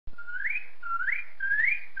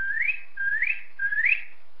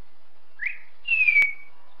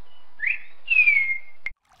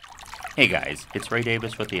Hey guys, it's Ray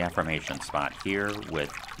Davis with the Affirmation Spot here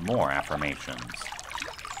with more affirmations.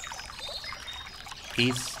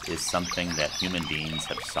 Peace is something that human beings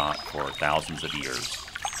have sought for thousands of years.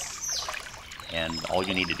 And all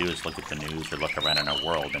you need to do is look at the news or look around in our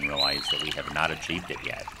world and realize that we have not achieved it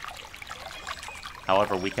yet.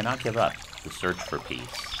 However, we cannot give up the search for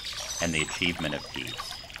peace and the achievement of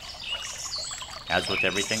peace. As with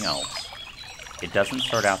everything else, it doesn't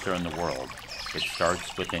start out there in the world. It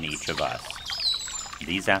starts within each of us.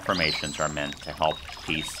 These affirmations are meant to help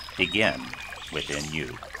peace begin within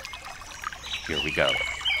you. Here we go.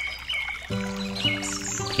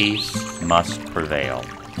 Peace must prevail.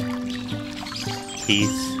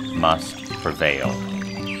 Peace must prevail.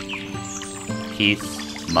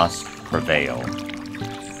 Peace must prevail.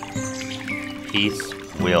 Peace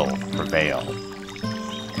will prevail.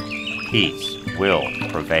 Peace will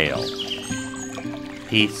prevail.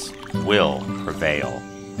 Peace will prevail.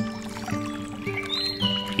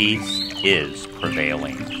 Peace is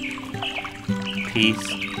prevailing. Peace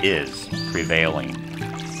is prevailing.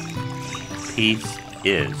 Peace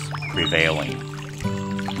is prevailing.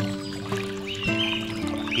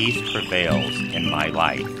 Peace prevails in my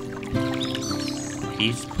life.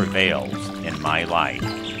 Peace prevails in my life.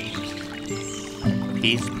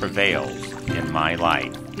 Peace prevails in my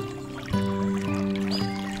life.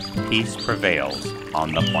 Peace prevails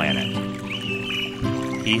on the planet.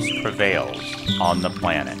 Peace prevails on the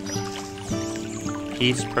planet.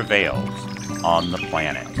 Peace prevails on the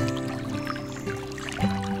planet.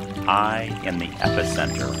 I am the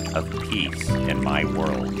epicenter of peace in my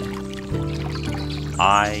world.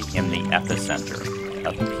 I am the epicenter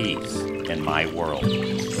of peace in my world.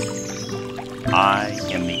 I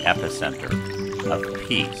am the epicenter of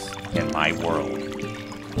peace in my world.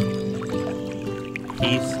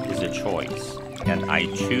 Peace is a choice, and I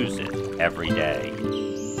choose it every day.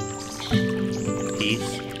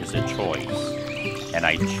 Peace is a choice, and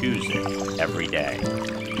I choose it every day.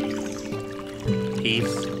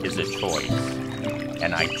 Peace is a choice,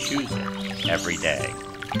 and I choose it every day.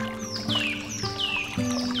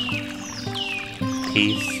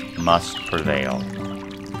 Peace must prevail.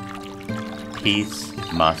 Peace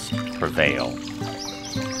must prevail.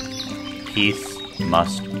 Peace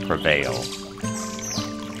must prevail.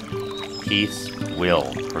 Peace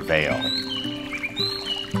will prevail.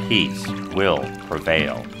 Peace will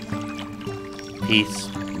prevail. Peace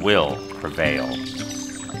will prevail.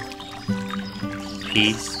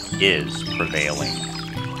 Peace is prevailing.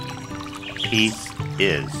 Peace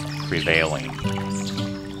is prevailing.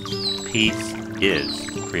 Peace is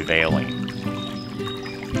prevailing.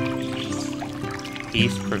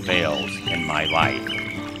 Peace prevails in my life.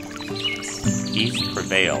 Peace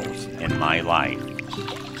prevails in my life.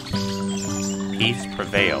 Peace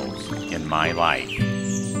prevails in my life.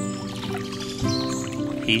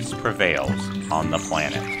 Peace prevails on the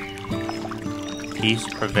planet. Peace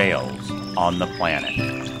prevails on the planet.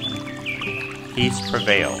 Peace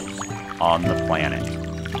prevails on the planet.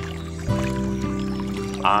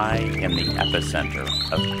 I am the epicenter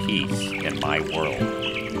of peace in my world.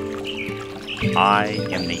 I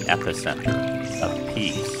am the epicenter of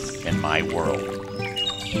peace in my world.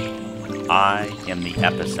 I am the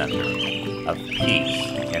epicenter of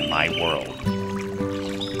peace in my world.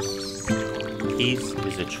 Peace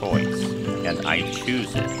is a choice, and I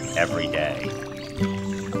choose it every day.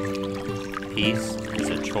 Peace is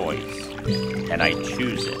a choice, and I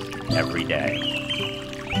choose it every day.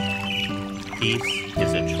 Peace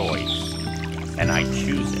is a choice, and I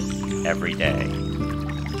choose it every day.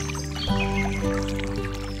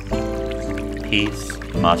 Peace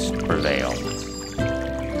must prevail.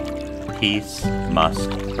 Peace must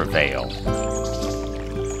prevail.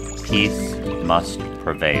 Peace must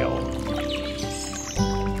prevail.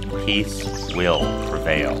 Peace will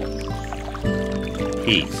prevail.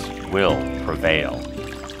 Peace will prevail.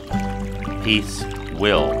 Peace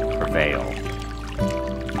will prevail.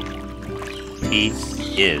 Peace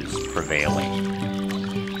is prevailing.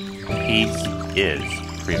 Peace is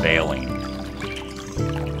prevailing.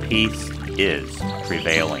 Peace is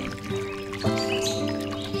prevailing.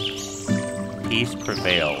 Peace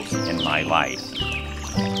prevails in my life.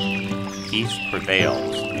 Peace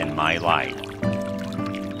prevails in my life.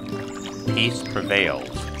 Peace prevails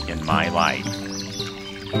in my life.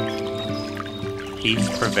 Peace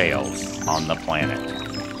prevails on the planet.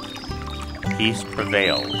 Peace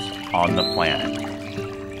prevails on the planet.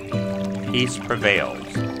 Peace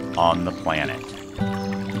prevails on the planet.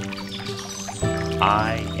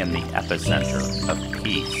 I am the epicenter of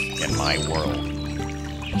peace in my world.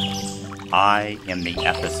 I am the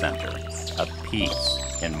epicenter of peace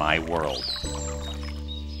in my world.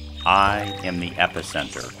 I am the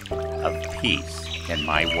epicenter of peace in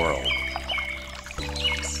my world.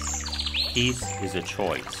 Peace is a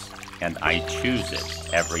choice, and I choose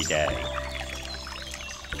it every day.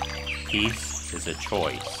 Peace is a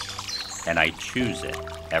choice, and I choose it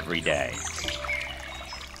every day.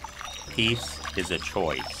 Peace is a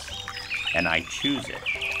choice, and I choose it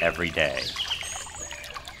every day.